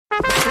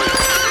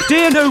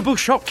Dear noble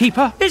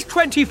shopkeeper, is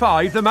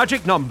 25 the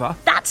magic number?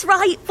 That's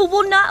right. For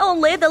one night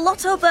only, the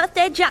Lotto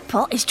birthday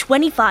jackpot is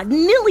 £25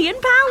 million.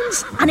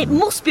 And it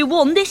must be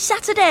won this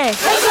Saturday.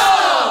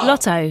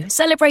 Lotto,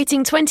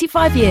 celebrating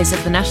 25 years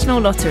of the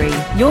National Lottery.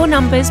 Your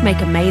numbers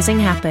make amazing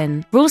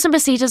happen. Rules and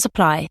procedures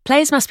apply.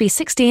 Players must be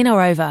 16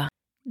 or over.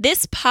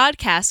 This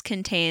podcast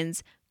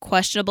contains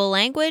questionable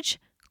language,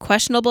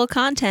 questionable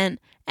content,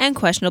 and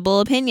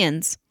questionable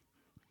opinions.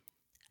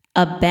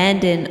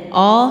 Abandon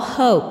all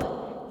hope,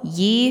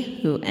 ye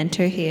who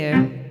enter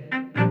here.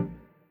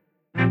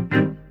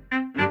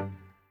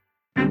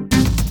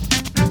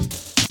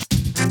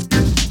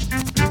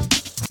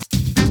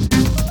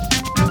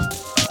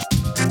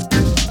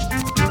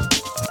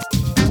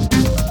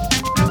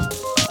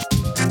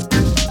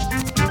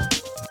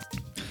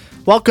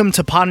 Welcome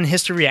to Pod and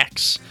History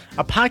X,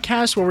 a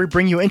podcast where we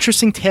bring you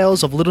interesting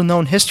tales of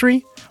little-known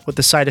history with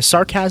a side of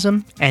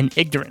sarcasm and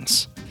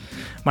ignorance.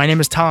 My name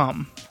is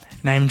Tom,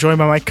 and I am joined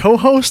by my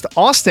co-host,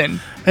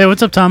 Austin. Hey,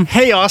 what's up, Tom?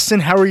 Hey, Austin,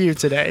 how are you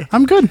today?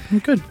 I'm good.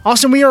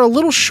 Austin, we are a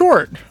little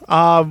short.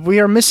 We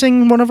are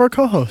missing one of our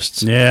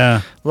co-hosts.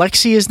 Yeah.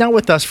 Lexi is not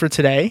with us for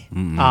today.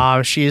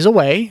 She is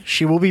away.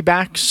 She will be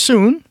back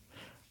soon,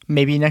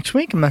 maybe next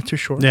week. I'm not too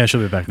sure. Yeah,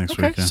 she'll be back next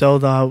week. Yeah.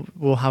 So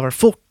we'll have our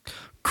full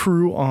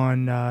crew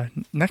on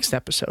next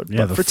episode.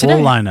 Yeah, but the full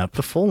lineup.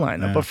 The full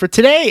lineup. Yeah. But for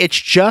today, it's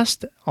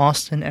just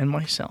Austin and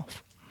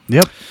myself.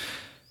 Yep.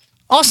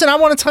 Austin, I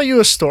want to tell you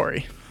a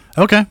story.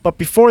 Okay. But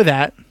before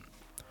that,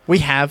 we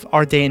have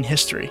our day in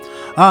history.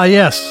 Ah,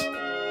 yes.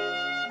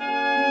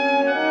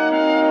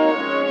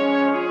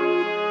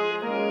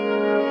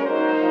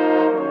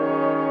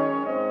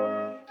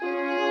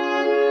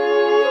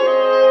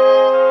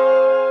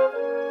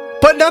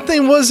 But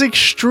nothing was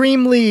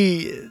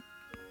extremely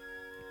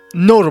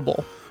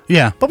notable.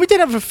 Yeah. But we did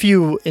have a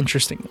few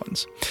interesting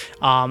ones.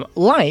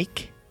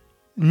 Like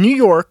New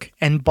York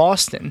and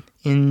Boston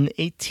in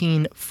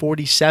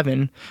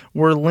 1847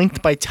 were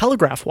linked by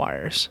telegraph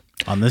wires.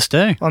 On this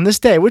day. On this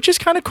day, which is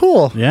kind of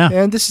cool. Yeah.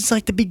 And this is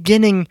like the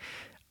beginning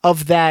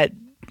of that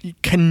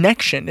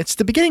connection. It's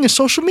the beginning of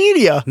social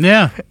media.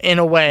 Yeah. In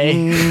a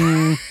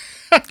way.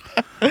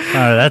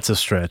 That's a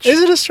stretch.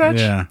 Is it a stretch?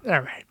 Yeah. All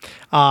right.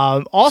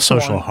 Also,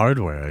 Social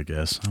hardware, I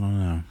guess. I don't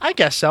know. I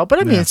guess so. But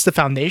I mean, it's the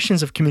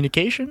foundations of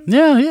communication.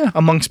 Yeah.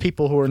 Amongst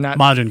people who are not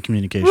Modern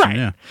communication, Right.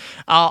 yeah.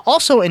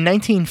 Also, in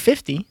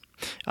 1950,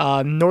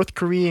 North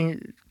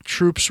Korean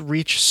troops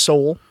reached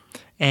Seoul,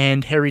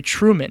 and Harry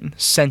Truman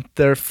sent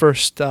their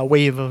first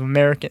wave of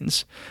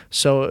Americans,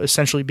 so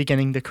essentially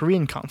beginning the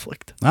Korean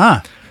conflict.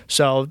 Ah,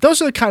 So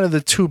those are kind of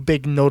the two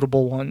big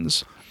notable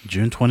ones.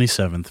 June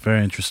 27th.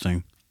 Very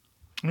interesting.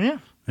 Yeah.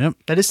 Yep.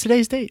 That is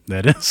today's date,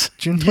 That is.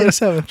 June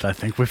 27th. I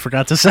think we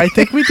forgot to say. I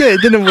think we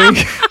did, didn't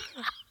we?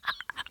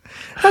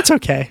 That's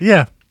okay,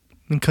 Yeah.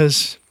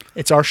 because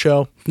it's our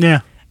show,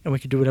 Yeah. and we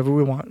can do whatever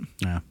we want.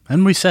 Yeah.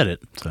 And we said it.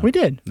 So. We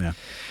did. Yeah.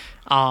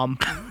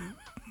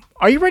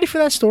 Are you ready for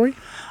that story?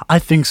 I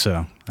think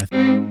so.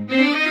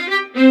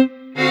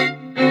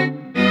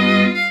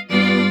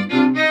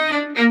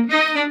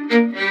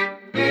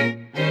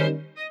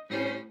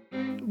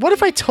 What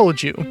if I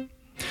told you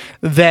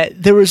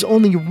that there was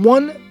only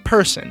one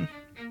person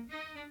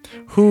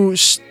who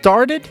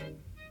started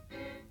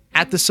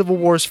at the Civil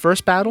War's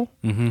first battle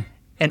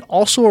and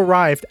also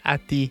arrived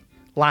at the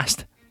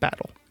last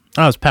battle?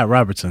 Oh, it's Pat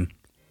Robertson.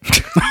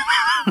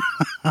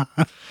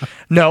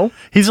 No.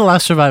 He's the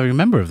last surviving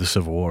member of the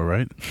Civil War,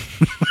 right?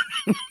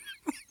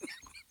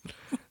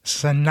 This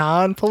is a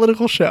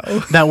non-political show.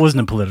 That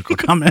wasn't a political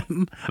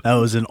comment. That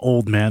was an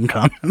old man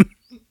comment.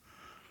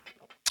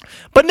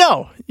 But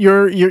no,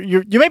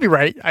 you may be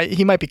right.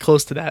 He might be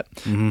close to that.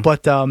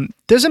 But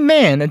there's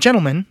a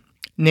gentleman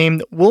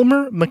named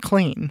Wilmer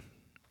McLean.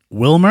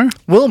 Wilmer?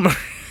 Wilmer.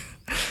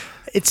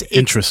 It's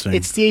Interesting.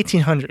 It's the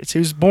 1800s. He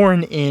was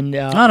born in...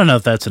 I don't know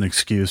if that's an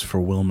excuse for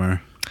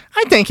Wilmer.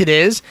 I think it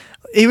is.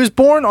 He was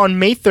born on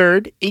May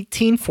 3rd,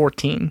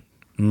 1814,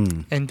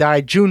 and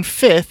died June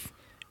 5th,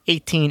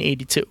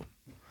 1882.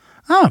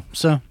 Oh,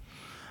 so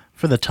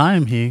for the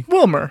time he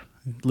Wilmer.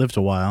 lived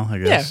a while, I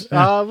Yeah, guess.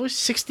 was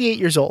 68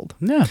 years old.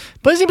 Yeah.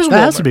 But his name was That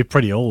Wilmer. has to be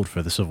pretty old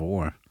for the Civil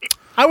War.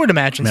 I would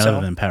imagine Other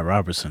so. than Pat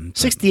Robertson. but-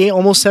 68,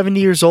 almost 70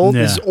 years old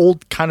Yeah. is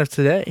old kind of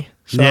today.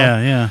 So,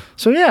 Yeah.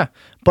 So, yeah.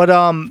 But,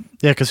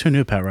 Yeah, because who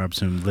knew Pat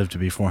Robertson lived to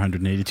be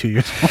 482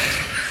 years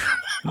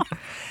old?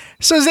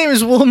 so his name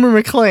is Wilmer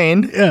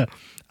McLean. Yeah.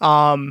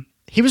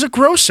 He was a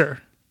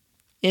grocer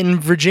in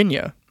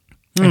Virginia.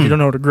 If you don't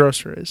know what a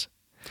grocer is.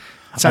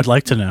 I'd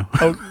like to know.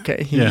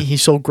 Okay, Yeah. he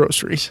sold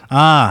groceries.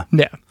 Ah,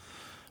 Yeah.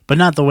 but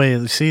not the way,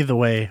 the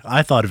way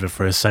I thought of it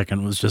for a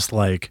second was just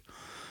like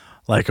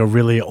a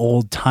really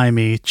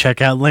old-timey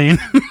checkout lane.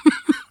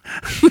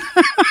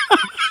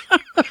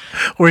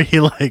 Where he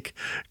like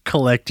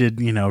collected,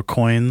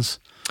 coins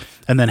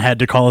And then had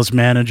to call his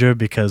manager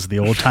because the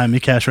old-timey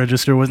cash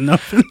register wasn't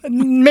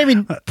open.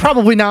 Maybe,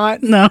 probably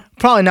not. No.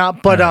 Probably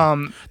not. But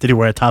Did he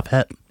wear a top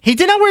hat? he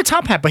did not wear a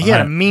top hat, but he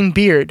had a mean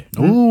beard.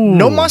 Ooh.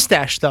 No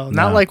mustache, though.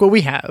 Not like what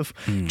we have.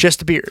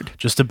 Just a beard.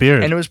 Just a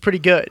beard. And it was pretty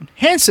good.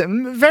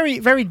 Handsome. Very,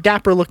 very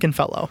dapper-looking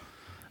fellow.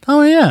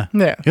 Oh, yeah.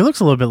 Yeah. He looks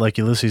a little bit like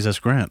Ulysses S.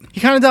 Grant.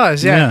 He kind of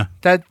does, yeah. Yeah.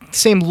 That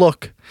same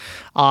look.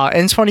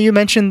 And it's funny you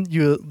mentioned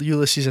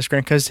Ulysses S.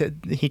 Grant because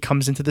he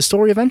comes into the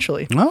story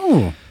eventually.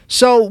 Oh.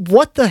 So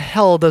what the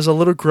hell does a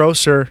little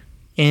grocer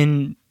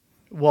in,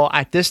 well,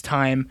 at this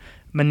time,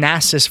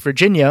 Manassas,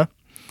 Virginia,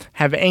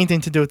 have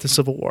anything to do with the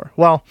Civil War?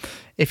 Well,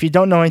 if you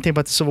don't know anything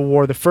about the Civil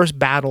War, the first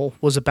battle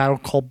was a battle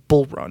called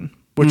Bull Run,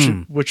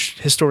 which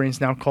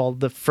historians now call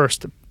the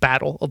first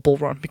battle of Bull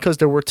Run because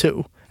there were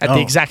two at the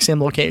exact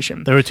same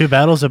location. There were 2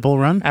 battles at Bull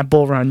Run? At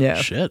Bull Run, yeah.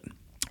 Shit.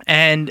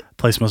 And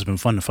Place must have been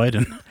fun to fight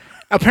in.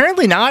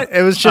 apparently not.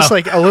 It was just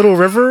like a little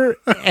river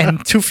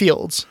and 2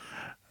 fields.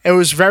 It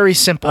was very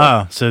simple.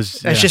 Oh, so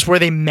it's just where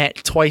they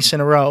met twice in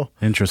a row.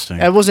 interesting.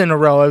 It wasn't in a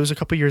row. It was a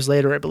couple years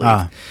later, I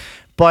believe.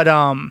 But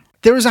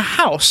there was a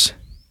house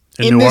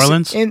in New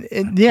Orleans? in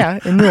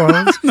New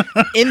Orleans,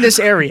 in this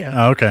area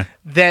Oh, okay.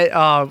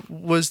 that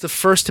was the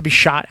first to be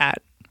shot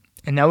at,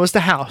 and that was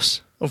the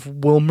house of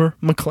Wilmer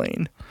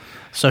McLean.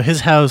 So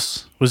his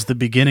house was the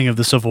beginning of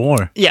the Civil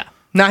War. Yeah.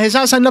 Now his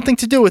house had nothing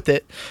to do with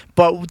it,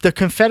 but the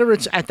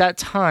Confederates at that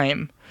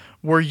time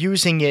were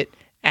using it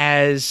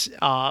as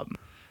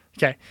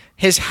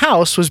his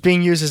house was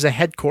being used as a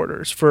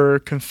headquarters for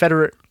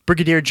Confederate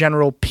Brigadier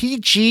General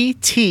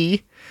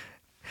P.G.T.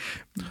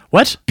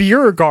 What?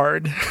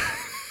 Beauregard.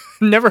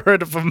 Never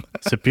heard of him.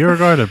 Is it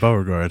Beauregard or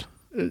Beauregard?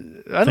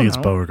 I think it's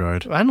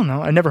Beauregard. I don't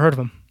know. I never heard of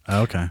him.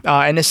 Oh, okay.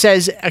 And it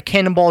says a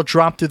cannonball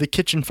dropped through the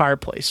kitchen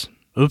fireplace.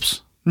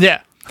 Oops.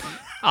 Yeah.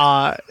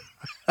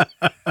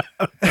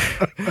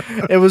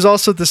 It was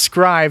also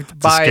described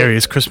The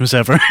scariest Christmas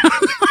ever.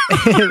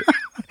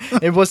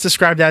 It was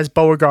described as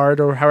Beauregard,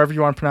 or however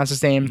you want to pronounce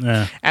his name,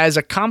 as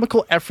a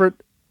comical effort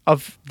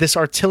of this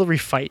artillery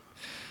fight,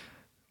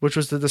 which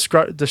was the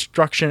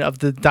destruction of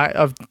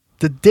the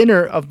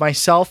dinner of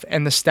myself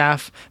and the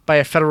staff by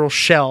a federal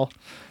shell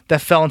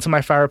that fell into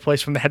my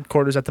fireplace from the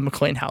headquarters at the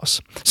McLean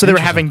house. So they were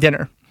having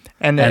dinner.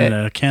 And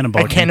a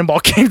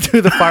cannonball came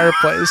through the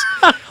fireplace,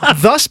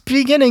 thus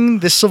beginning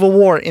the Civil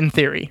War in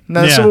theory.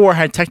 Now, the Civil War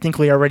had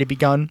technically already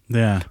begun,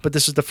 but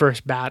this was the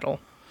first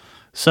battle.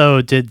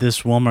 So did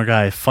this Wilmer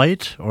guy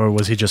fight, or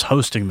was he just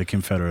hosting the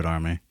Confederate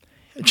army?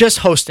 Just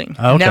hosting.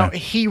 Oh, okay. Now,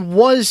 he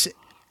was,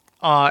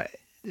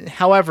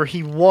 however,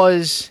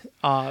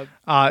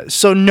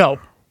 so no,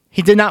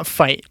 he did not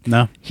fight.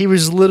 No? He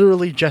was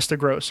literally just a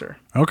grocer.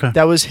 Okay.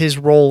 That was his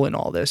role in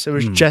all this. It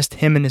was just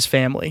him and his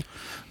family.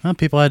 Well,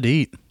 people had to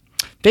eat.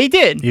 They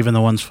did. Even the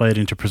ones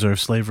fighting to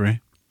preserve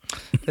slavery.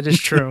 That is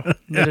true.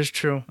 That is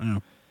true. Yeah.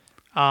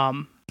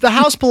 The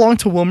house belonged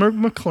to Wilmer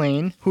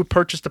McLean, who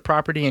purchased the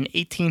property in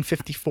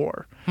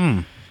 1854.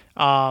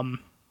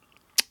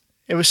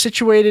 It was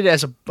situated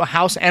as a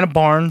house and a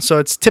barn, so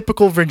it's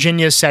typical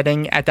Virginia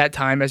setting at that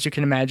time, as you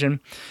can imagine,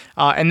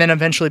 and then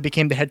eventually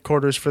became the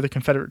headquarters for the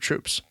Confederate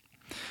troops.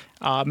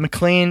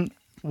 McLean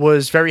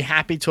was very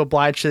happy to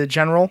oblige to the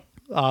general,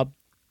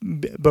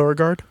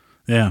 Beauregard.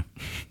 Yeah.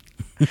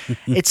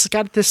 It's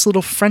got this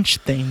little French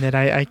thing that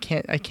I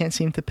can't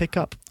seem to pick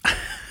up.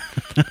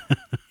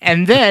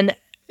 And then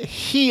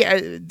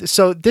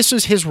so this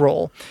was his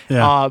role.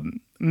 Yeah.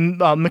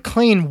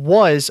 McLean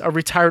was a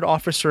retired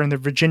officer in the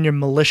Virginia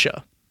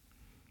militia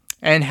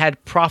and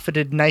had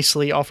profited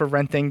nicely off of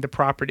renting the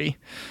property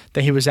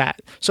that he was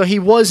at. So he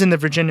was in the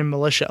Virginia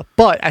militia,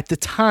 but at the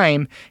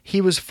time he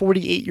was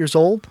 48 years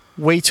old,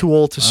 way too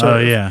old to serve. Oh,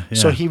 yeah.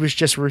 So he was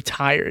just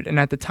retired, and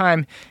at the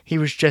time he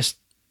was just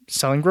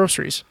selling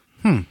groceries.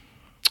 And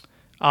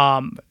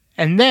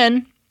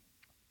then,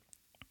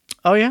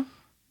 oh yeah,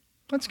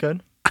 that's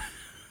good.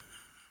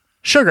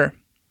 Sugar.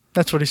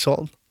 That's what he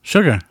sold.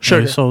 Sugar.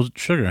 Sugar. He sold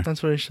sugar.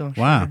 That's what he sold.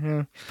 Wow. Sugar,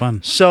 yeah.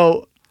 Fun.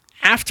 So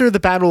after the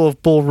Battle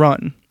of Bull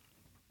Run,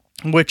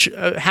 which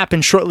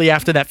happened shortly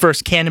after that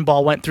first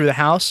cannonball went through the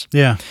house,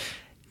 Yeah.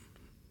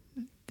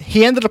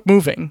 he ended up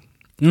moving,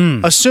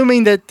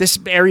 assuming that this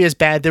area is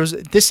bad.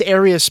 This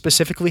area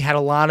specifically had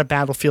a lot of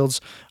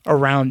battlefields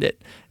around it.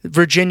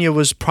 Virginia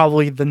was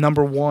probably the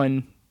number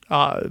one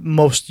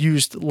most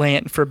used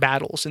land for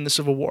battles in the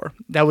Civil War.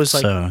 That was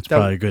like, so it's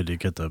probably good to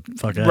get the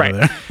fuck out right.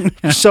 of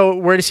there. So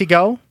where does he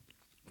go?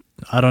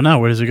 I don't know.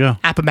 Where does he go?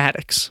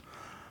 Appomattox.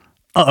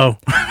 Uh-oh.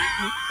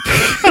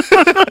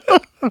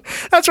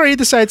 That's where he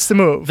decides to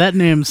move. That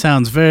name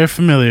sounds very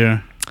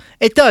familiar.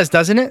 It does,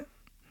 doesn't it?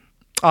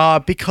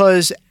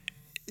 Because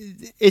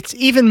it's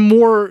even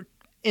more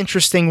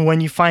interesting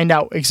when you find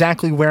out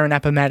exactly where in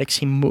Appomattox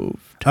he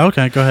moved.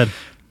 Okay, go ahead.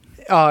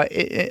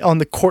 On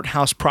the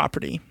courthouse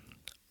property,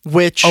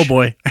 which Oh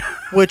boy.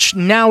 which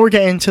now we're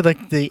getting to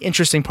the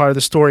interesting part of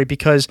the story,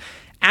 because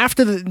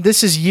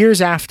this is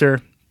years after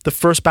the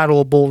first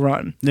Battle of Bull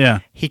Run. Yeah.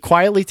 He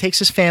quietly takes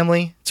his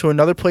family to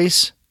another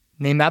place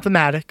named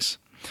Appomattox,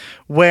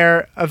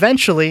 where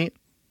eventually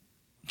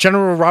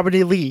General Robert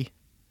E. Lee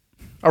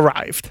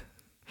arrived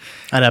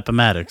At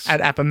Appomattox.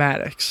 at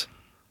Appomattox.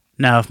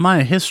 Now, if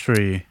my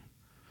history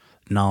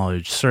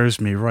knowledge serves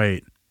me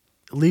right,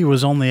 Lee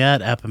was only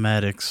at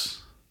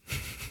Appomattox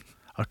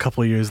a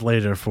couple years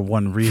later for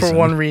one reason. For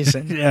one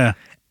reason. Yeah.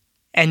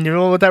 And you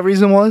know what that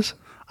reason was?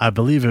 I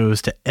believe it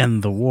was to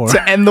end the war.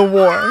 To end the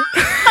war.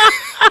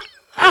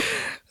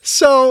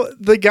 So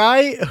the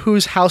guy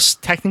whose house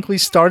technically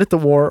started the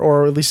war,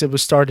 or at least it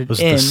was started was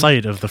in, the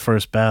site of the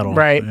first battle.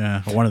 Right.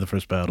 Yeah, or one of the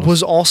first battles.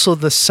 was also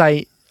the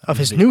site of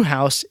his new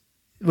house.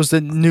 Was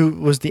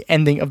the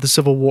ending of the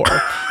Civil War.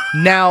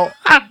 Now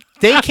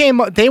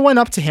they went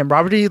up to him.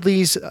 Robert E.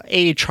 Lee's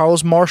aide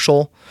Charles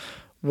Marshall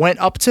went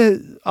up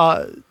to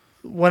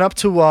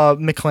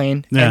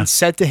McLean and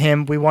said to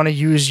him, "We want to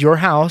use your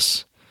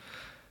house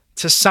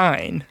to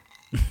sign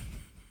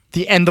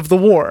the end of the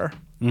war."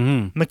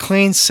 Mm-hmm.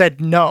 McLean said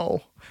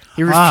no.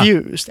 He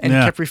refused and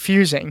kept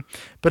refusing.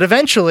 But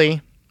eventually,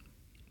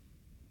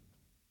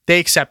 they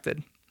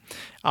accepted.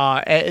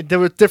 There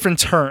were different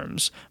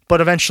terms,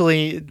 but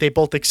eventually they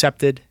both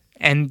accepted.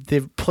 And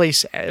the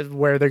place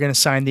where they're going to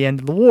sign the end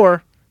of the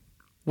war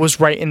was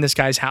right in this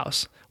guy's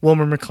house,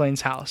 Wilmer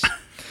McLean's house.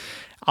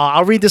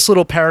 I'll read this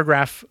little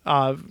paragraph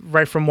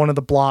right from one of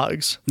the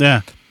blogs.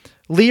 Yeah.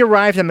 Lee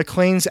arrived at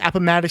McLean's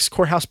Appomattox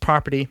Courthouse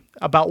property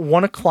about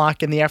 1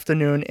 o'clock in the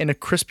afternoon in a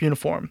crisp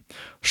uniform.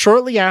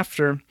 Shortly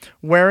after,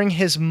 wearing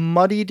his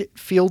muddied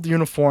field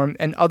uniform,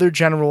 another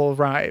general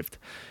arrived.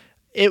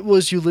 It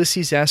was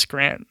Ulysses S.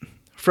 Grant.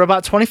 For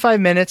about 25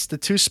 minutes, the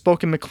two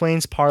spoke in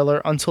McLean's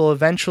parlor until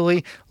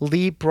eventually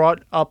Lee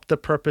brought up the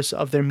purpose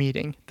of their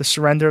meeting, the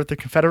surrender of the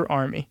Confederate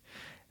Army.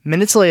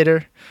 Minutes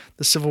later,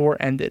 the Civil War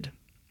ended.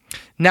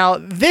 Now,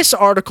 this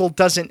article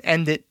doesn't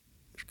end it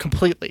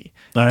completely.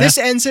 Oh, yeah? This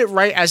ends it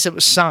right as it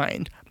was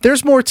signed.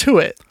 There's more to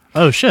it.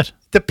 Oh, shit.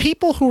 The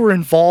people who were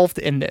involved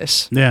in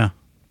this Yeah.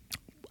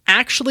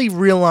 actually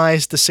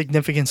realized the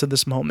significance of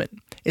this moment.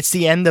 It's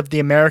the end of the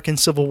American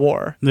Civil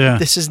War. Yeah.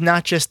 This is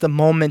not just a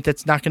moment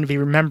that's not going to be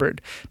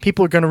remembered.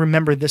 People are going to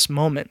remember this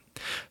moment.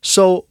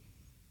 So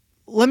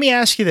let me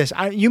ask you this.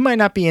 You might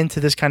not be into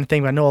this kind of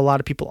thing, but I know a lot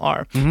of people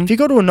are. Mm-hmm. If you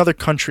go to another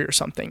country or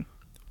something,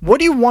 what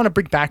do you want to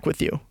bring back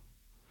with you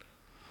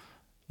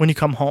when you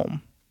come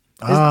home?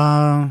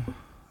 I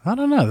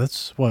don't know.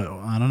 That's what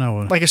I don't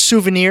know. Like a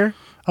souvenir?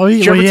 Oh,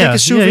 Did you ever yeah. take a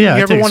souvenir? Yeah, you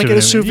I ever take want to get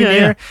a souvenir?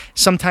 Yeah.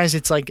 Sometimes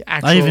it's like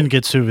actual... I even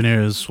get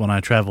souvenirs when I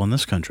travel in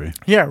this country.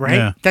 Yeah, right?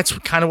 Yeah. That's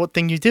kind of what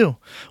thing you do.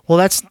 Well,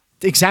 that's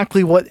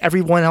exactly what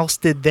everyone else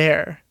did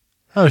there.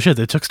 Oh, shit.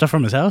 They took stuff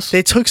from his house?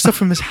 They took stuff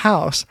from his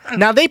house.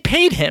 Now, they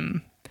paid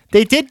him.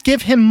 They did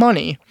give him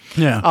money.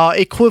 Yeah.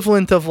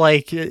 Equivalent of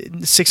like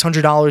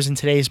 $600 in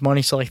today's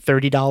money, so like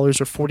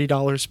 $30 or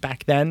 $40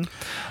 back then.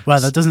 Wow,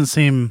 that doesn't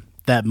seem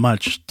that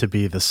much to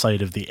be the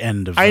site of the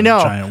end of I a know,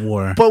 giant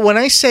war. But when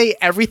I say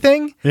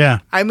everything, Yeah.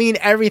 I mean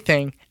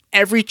everything.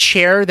 Every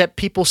chair that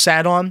people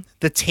sat on,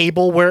 the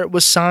table where it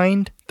was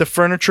signed, the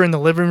furniture in the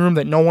living room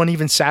that no one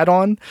even sat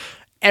on,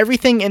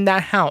 everything in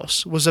that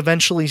house was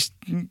eventually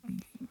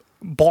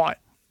bought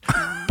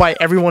by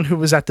everyone who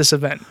was at this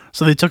event.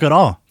 So they took it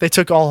all. They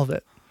took all of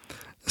it.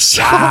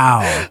 So,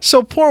 Wow.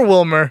 so poor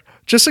Wilmer,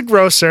 just a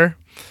grocer,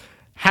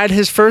 had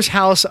his first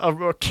house,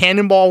 a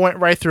cannonball went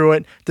right through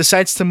it,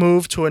 decides to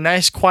move to a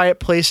nice quiet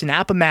place in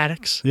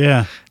Appomattox.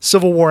 Yeah.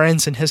 Civil War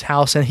ends in his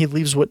house and he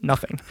leaves with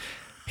nothing.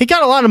 He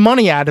got a lot of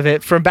money out of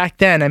it from back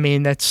then. I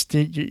mean,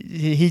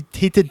 he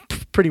did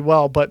pretty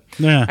well, but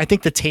Yeah. I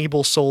think the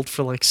table sold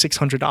for like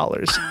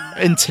 $600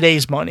 in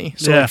today's money.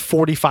 So Yeah. like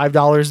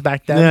 $45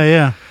 back then.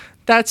 Yeah.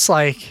 That's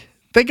like,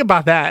 think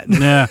about that.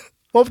 Yeah.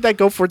 What would that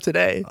go for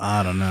today?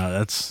 I don't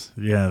know.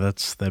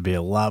 That'd be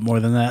a lot more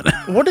than that.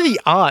 What are the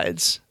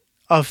odds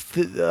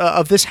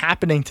of this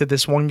happening to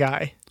this one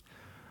guy?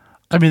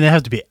 I mean, they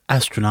have to be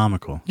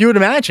astronomical. You would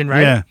imagine,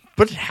 right? Yeah.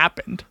 But it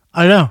happened.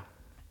 I know.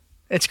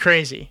 It's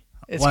crazy.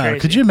 It's Wow. crazy.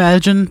 Could you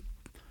imagine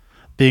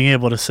being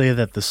able to say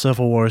that the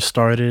Civil War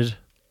started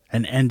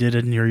and ended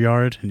in your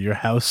yard, in your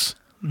house?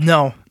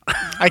 No,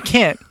 I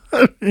can't.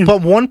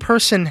 But one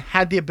person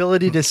had the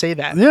ability to say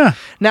that. Yeah.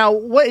 Now,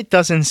 what it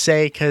doesn't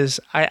say, because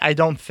I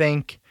don't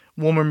think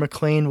Wilmer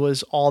McLean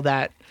was all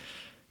that,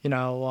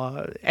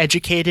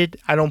 educated.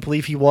 I don't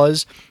believe he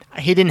was.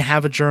 He didn't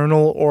have a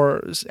journal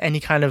or any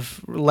kind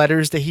of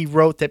letters that he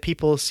wrote that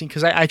people see.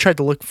 Because I tried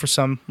to look for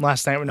some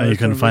last night when I was You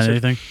couldn't doing find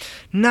research. anything?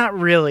 Not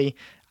really.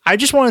 I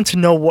just wanted to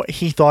know what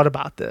he thought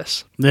about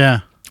this. Yeah.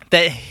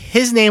 That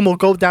his name will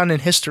go down in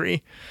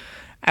history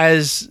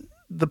as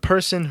the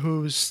person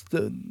whose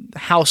the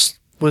house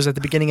was at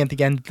the beginning and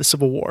the end of the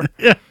Civil War.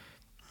 Yeah.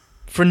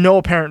 For no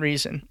apparent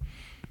reason.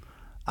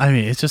 I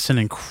mean, it's just an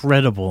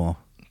incredible...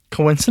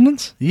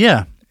 Coincidence?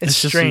 Yeah. It's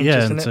just, strange,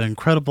 isn't it's it? an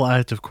incredible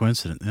act of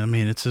coincidence. I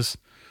mean, it's just...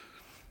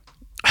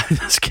 I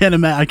just can't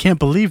imagine. I can't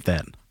believe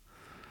that.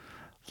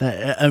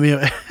 I mean,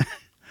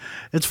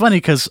 it's funny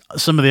because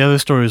some of the other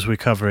stories we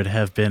covered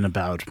have been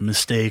about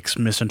mistakes,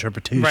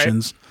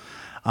 misinterpretations,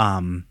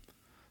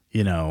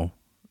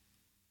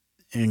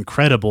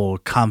 incredible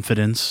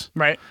confidence,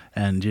 Right.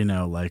 and,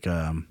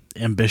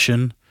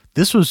 ambition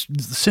This was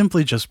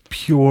simply just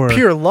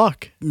pure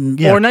luck.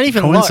 yeah, Or not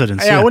even coincidence.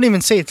 luck. Yeah. I wouldn't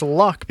even say it's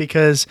luck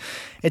because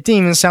it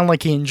didn't even sound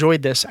like he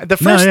enjoyed this.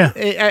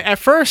 At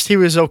first he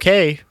was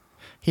okay.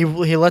 He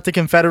let the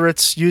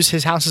Confederates use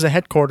his house as a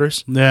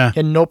headquarters. Yeah. He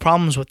had no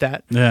problems with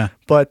that. Yeah.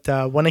 But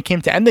when it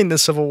came to ending the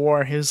Civil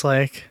War, he was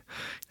like,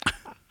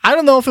 I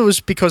don't know if it was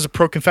because of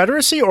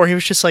pro-Confederacy or he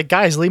was just like,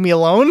 guys, leave me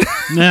alone.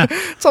 Yeah.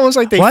 It's almost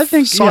like they Well, I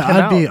think sought him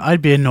out.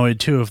 I'd be annoyed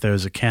too if there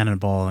was a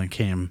cannonball and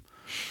came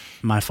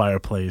my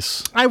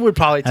fireplace. I would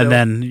probably too. And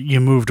then you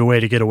moved away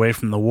to get away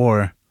from the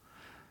war.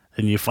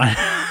 And you find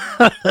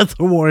that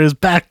the war is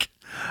back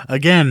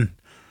again,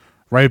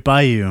 right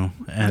by you.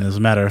 And as a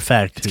matter of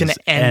fact, it's going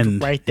to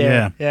end right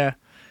there. Yeah.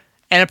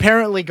 And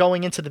apparently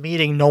going into the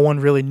meeting, no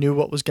one really knew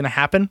what was going to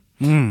happen.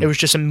 It was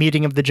just a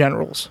meeting of the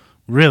generals.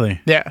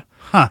 Really? Yeah.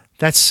 Huh.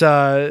 That's,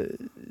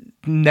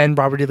 then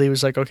Robert E. Lee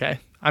was like, okay,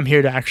 I'm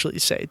here to actually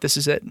say this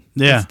is it.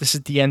 Yeah. This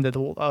is the end of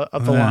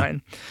the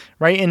line.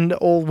 Right in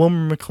old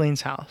Wilmer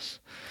McLean's house.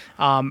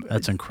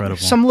 That's incredible.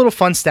 Some little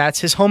fun stats.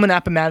 His home in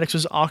Appomattox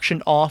was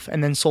auctioned off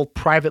and then sold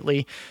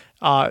privately.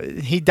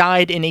 He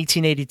died in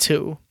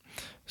 1882.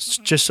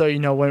 Just so you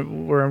know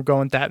where I'm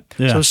going with that.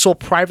 Yeah. So it was sold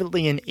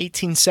privately in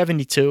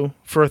 1872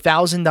 for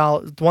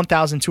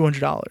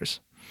 $1,200.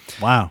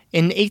 Wow.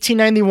 In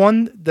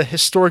 1891, the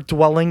historic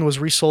dwelling was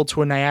resold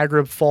to a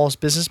Niagara Falls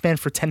businessman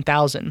for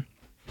 $10,000.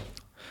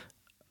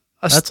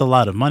 That's a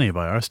lot of money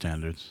by our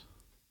standards,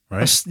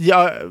 right?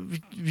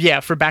 Yeah,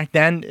 for back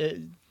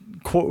then,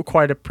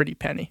 quite a pretty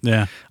penny.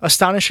 Yeah.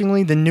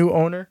 Astonishingly, the new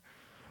owner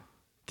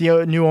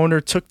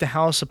took the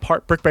house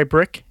apart brick by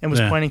brick and was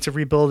planning to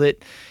rebuild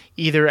it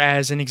either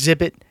as an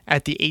exhibit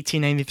at the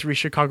 1893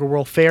 Chicago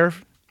World Fair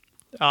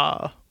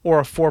or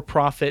a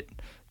for-profit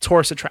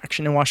tourist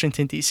attraction in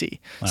Washington, D.C.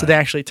 So they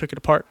actually took it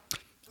apart.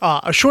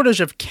 A shortage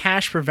of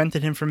cash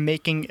prevented him from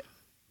making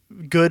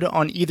good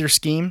on either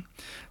scheme,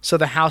 so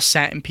the house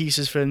sat in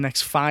pieces for the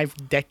next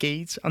 5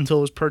 decades until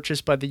it was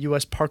purchased by the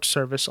U.S. Park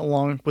Service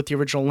along with the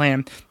original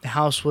land. The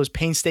house was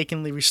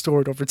painstakingly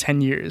restored over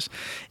 10 years.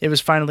 It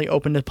was finally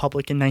opened to the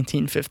public in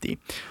 1950.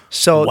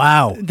 So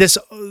wow. This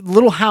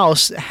little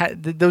house,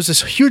 there was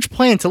this huge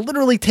plan to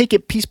literally take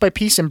it piece by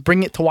piece and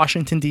bring it to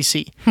Washington,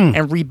 D.C.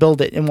 And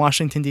rebuild it in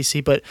Washington,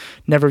 D.C., but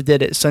never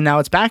did it. So now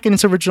it's back in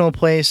its original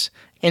place,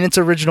 in its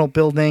original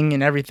building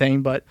and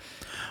everything, but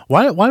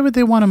Why would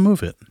they want to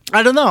move it?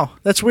 I don't know.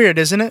 That's weird,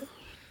 isn't it?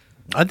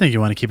 I think you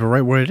want to keep it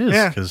right where it is.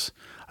 Yeah. Because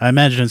I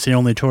imagine it's the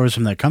only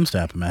tourism that comes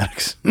to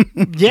Appomattox.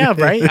 Yeah,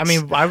 right? I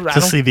mean, I to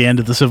don't see the end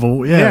of the Civil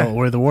War. Yeah,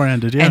 where the war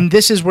ended. Yeah. And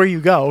this is where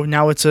you go.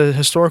 Now it's a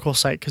historical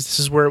site because this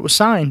is where it was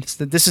signed.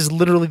 This is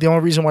literally the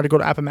only reason why to go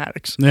to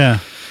Appomattox. Yeah.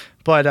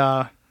 But,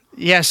 so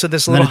this And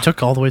little... then it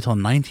took all the way till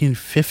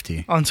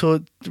 1950. Until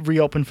it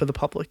reopened for the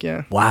public,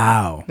 yeah.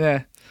 Wow.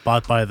 Yeah.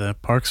 Bought by the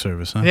Park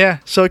Service, huh? Yeah,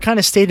 so it kind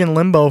of stayed in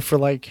limbo for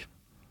like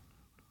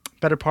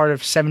better part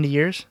of 70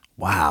 years.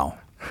 Wow.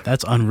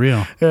 That's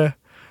unreal. Yeah.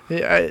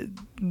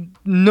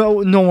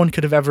 No one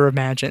could have ever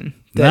imagined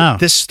that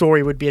this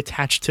story would be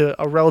attached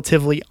to a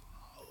relatively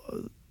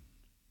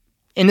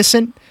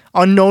innocent,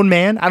 unknown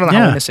man. I don't know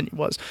how innocent he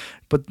was,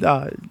 but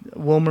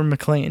Wilmer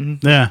McLean.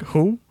 Yeah.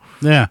 Who?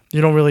 Yeah.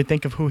 You don't really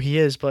think of who he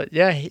is, but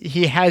yeah,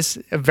 he has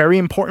a very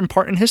important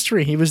part in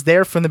history. He was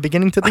there from the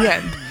beginning to the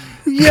end.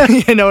 Yeah.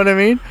 You know what I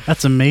mean?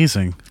 That's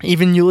amazing.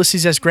 Even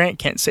Ulysses S. Grant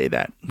can't say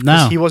that.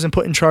 No. He wasn't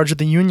put in charge of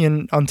the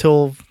Union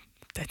until,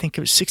 I think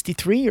it was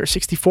 63 or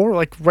 64,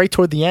 like right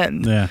toward the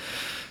end. Yeah.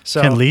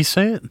 So Can Lee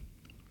say it?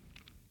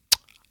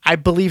 I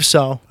believe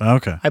so.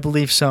 Okay. I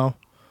believe so.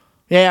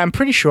 Yeah, I'm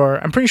pretty sure.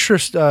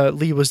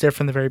 Lee was there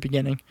from the very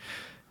beginning.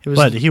 It was,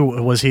 But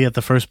was he at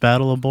the first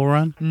battle of Bull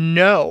Run?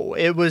 No,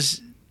 it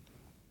was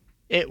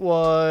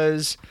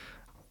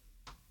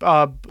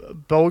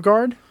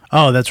Beauregard.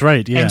 Oh, that's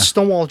right. Yeah. And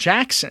Stonewall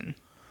Jackson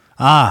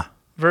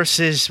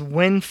versus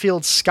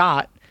Winfield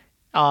Scott,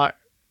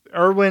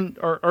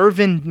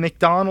 Irvin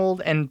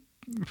McDonald, and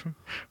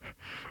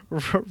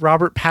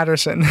Robert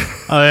Patterson.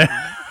 Oh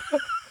yeah.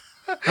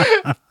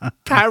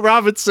 Pat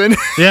Robertson.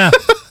 Yeah.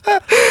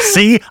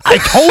 See, I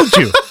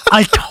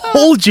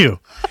told you.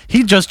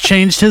 He just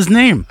changed his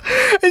name.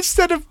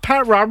 Instead of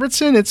Pat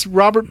Robertson, it's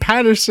Robert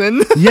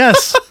Patterson.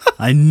 Yes,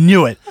 I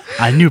knew it.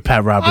 I knew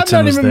Pat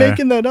Robertson was there. I'm not even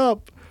making that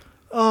up.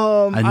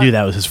 I knew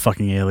that was his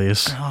fucking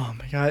alias. Oh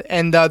my god!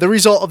 And the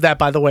result of that,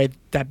 by the way,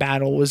 that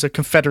battle was a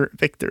Confederate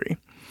victory.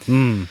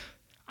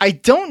 I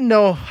don't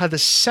know how the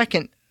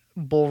second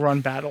Bull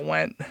Run battle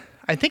went.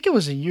 I think it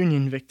was a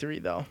Union victory,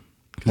 though.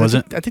 Was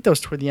it? I think that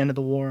was toward the end of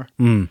the war.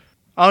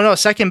 Oh no!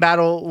 Second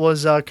battle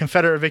was a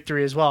Confederate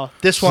victory as well.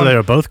 This one, so they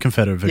were both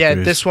Confederate victories.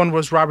 Yeah, this one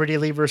was Robert E.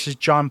 Lee versus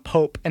John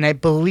Pope, and I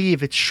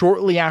believe it's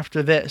shortly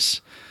after this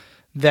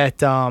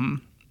that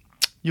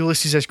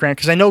Ulysses S. Grant.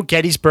 Because I know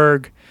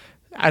Gettysburg.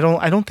 I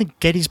don't think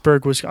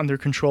Gettysburg was under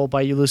control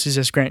by Ulysses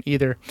S. Grant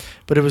either,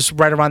 but it was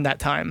right around that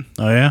time.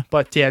 Oh yeah.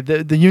 But yeah,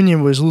 the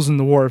Union was losing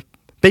the war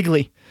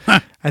bigly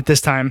at this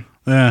time.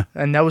 Yeah.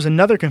 And that was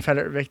another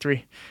Confederate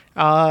victory.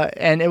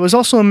 And it was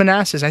also in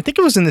Manassas. I think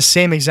it was in the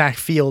same exact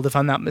field, if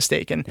I'm not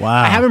mistaken.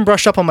 Wow. I haven't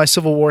brushed up on my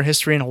Civil War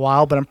history in a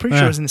while, but I'm pretty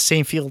sure it was in the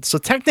same field. So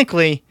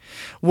technically,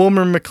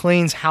 Wilmer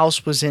McLean's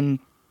house was in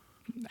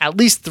at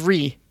least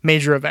 3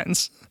 major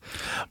events.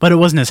 But it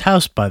wasn't his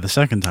house by the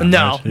second time.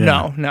 No, right?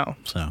 Yeah. no.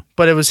 So.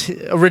 But it was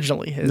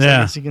originally his, I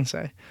Yeah. guess you can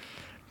say.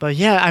 But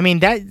yeah, I mean,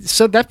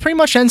 that pretty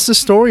much ends the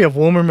story of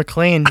Wilmer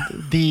McLean,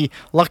 the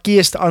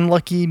luckiest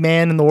unlucky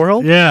man in the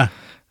world. Yeah.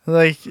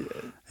 Like,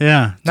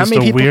 Yeah. not Just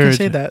many a people weird, can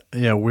say that.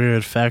 Yeah,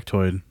 weird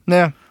factory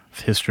Yeah, of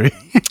history.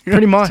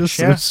 pretty much, Just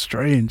yeah. so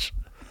strange.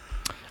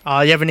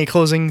 You have any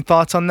closing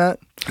thoughts on that?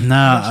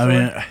 Nah, I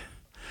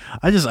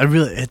story?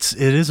 mean,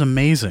 it is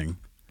amazing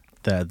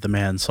that the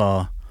man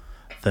saw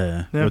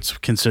what's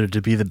considered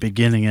to be the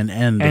beginning and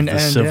end of the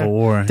Civil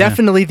War. Yeah.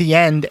 Definitely the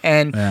end.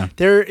 And Yeah.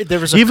 there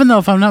was a Even though,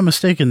 if I'm not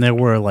mistaken, there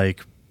were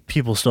like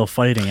people still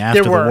fighting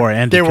after the war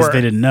ended There because were.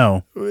 they didn't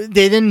know.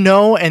 they didn't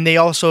know, and they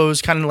also, it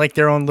was kind of like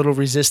their own little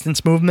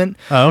resistance movement.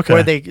 Oh, okay.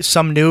 Where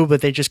some knew,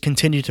 but they just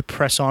continued to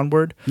press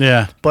onward.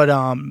 Yeah. But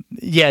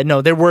yeah,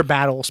 no, there were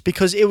battles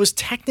because it was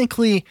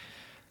technically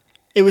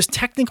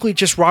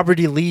just Robert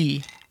E.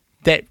 Lee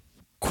that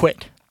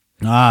quit.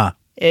 Ah.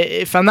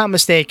 If I'm not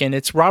mistaken,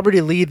 it's Robert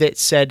E. Lee that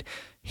said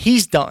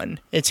he's done.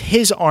 It's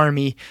his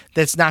army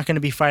that's not going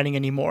to be fighting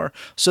anymore.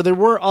 So there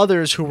were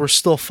others who were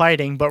still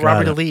fighting, but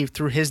Robert E. it. Lee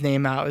threw his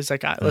name out. He's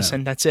like,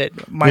 listen, that's it.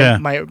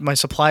 My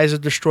supplies are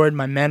destroyed.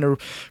 My men are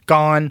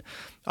gone.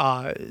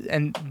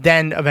 And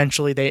then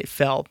eventually they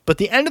fell. But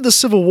the end of the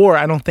Civil War,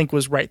 I don't think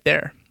was right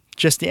there.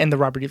 Just the end of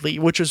Robert E. Lee,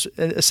 which was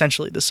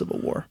essentially the Civil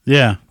War.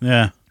 Yeah.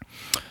 Yeah.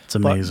 It's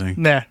But,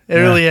 amazing. yeah, it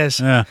really is.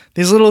 Yeah.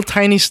 These little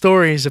tiny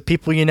stories of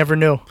people you never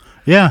knew.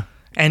 Yeah.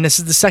 And this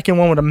is the second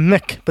one with a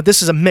Mick, but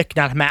this is a Mick,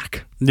 not a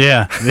Mac.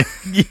 Yeah.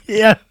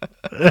 Yeah.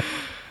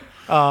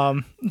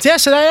 Yeah,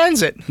 so that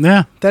ends it.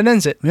 Yeah. That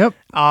ends it. Yep.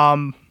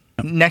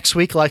 Next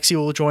week, Lexi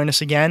will join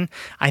us again.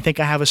 I think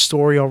I have a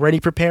story already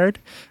prepared.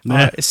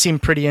 Yeah. It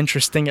seemed pretty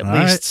interesting, at All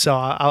least. right. So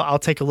I'll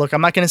take a look.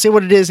 I'm not going to say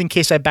what it is in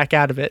case I back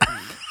out of it.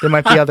 There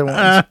might be other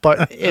ones,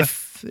 but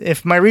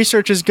if my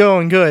research is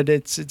going good,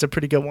 it's a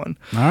pretty good one.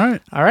 All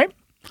right. All right.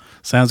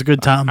 Sounds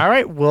good, Tom. All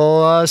right.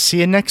 We'll see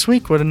you next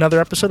week with another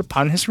episode of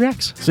Pod and History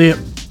X. See ya.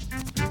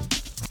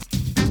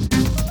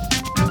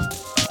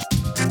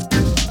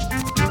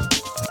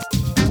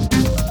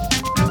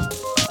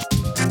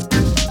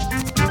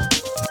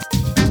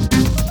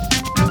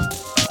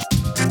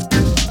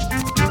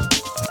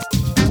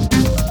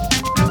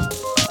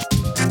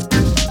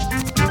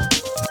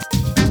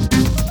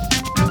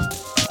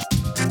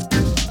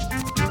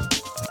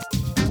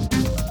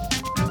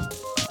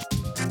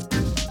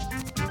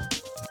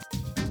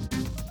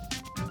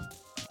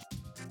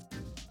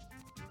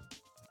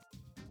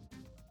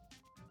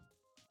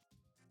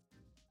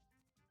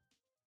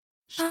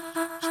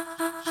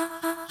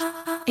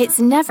 It's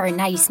never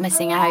nice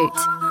missing out.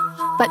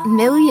 But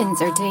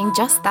millions are doing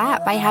just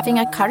that by having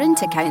a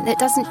current account that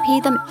doesn't pay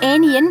them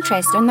any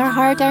interest on their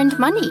hard-earned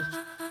money.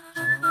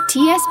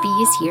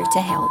 TSB is here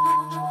to help.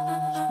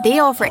 They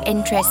offer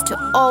interest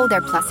to all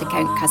their Plus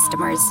account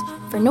customers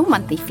for no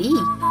monthly fee.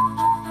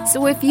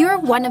 So if you're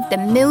one of the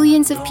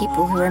millions of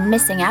people who are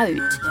missing out,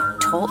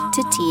 talk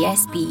to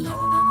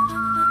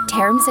TSB.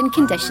 Terms and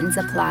conditions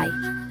apply.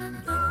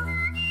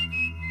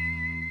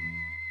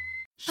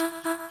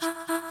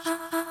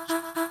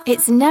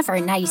 It's never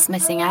nice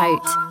missing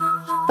out.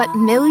 But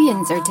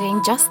millions are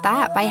doing just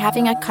that by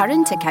having a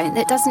current account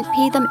that doesn't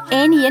pay them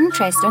any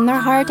interest on their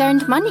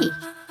hard-earned money.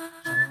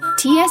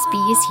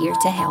 TSB is here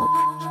to help.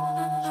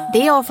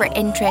 They offer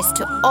interest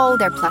to all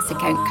their Plus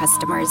account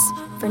customers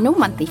for no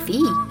monthly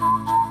fee.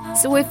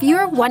 So if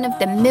you're one of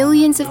the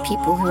millions of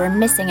people who are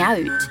missing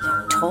out,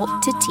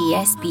 talk to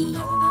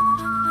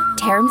TSB.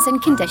 Terms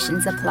and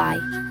conditions apply.